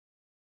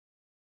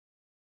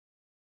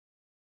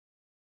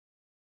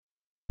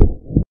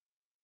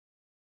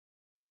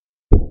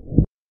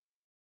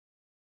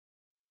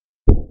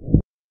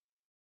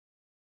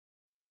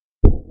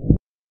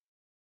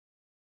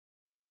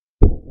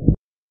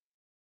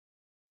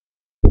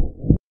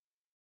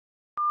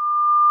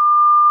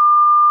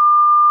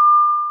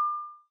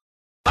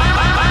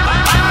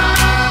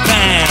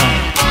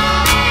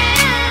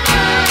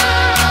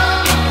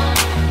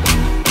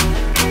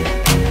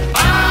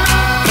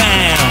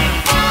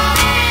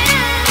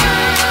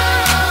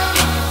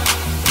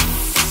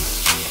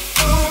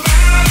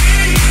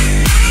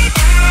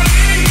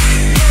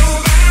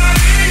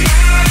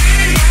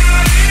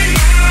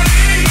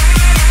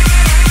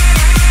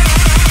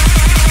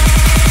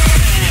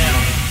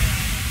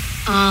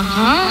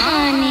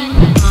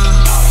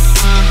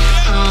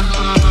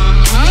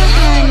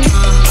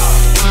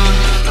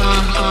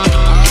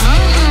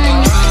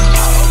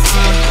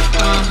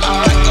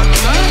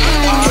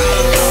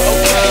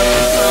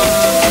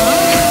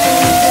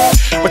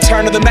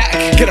Return to the Mac.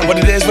 Get up what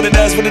it is, what it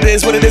does, what it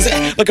is, what it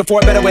isn't. Looking for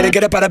a better way to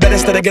get up out of bed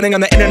instead of getting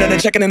on the internet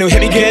and checking a new hit.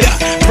 Me get up,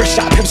 first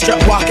shot, hip strut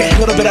walking. A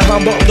little bit of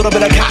humble, a little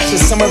bit of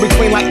cautious. Somewhere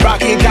between like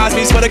Rocky and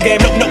Cosby's for the game.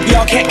 Nope,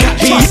 y'all can't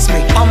catch me. Trust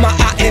me, on my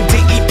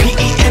INDEPENDENT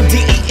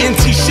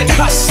shit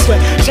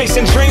hustling.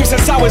 Chasing dreams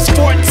since I was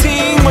 14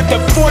 with the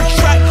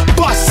 4-track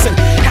bustin'.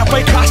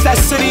 Halfway across that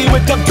city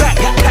with the back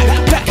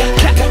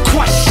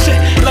question.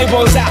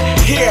 Labels out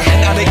here,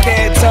 now they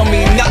can't tell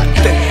me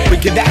nothing. We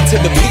give that to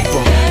the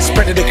people,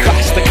 spread it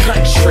across the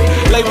country.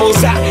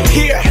 Labels out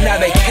here, now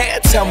they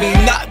can't tell me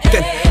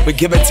nothing. We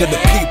give it to the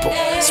people,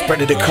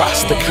 spread it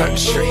across the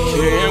country.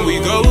 Here we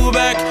go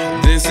back,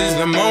 this is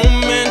the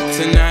moment.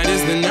 Tonight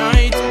is the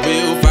night,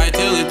 we'll fight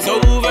till it's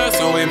over.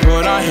 So we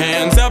put our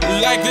hands up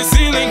like the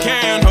ceiling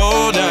can't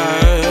hold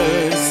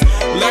us.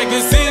 Like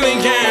the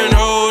ceiling can't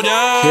hold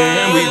us.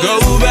 Here we go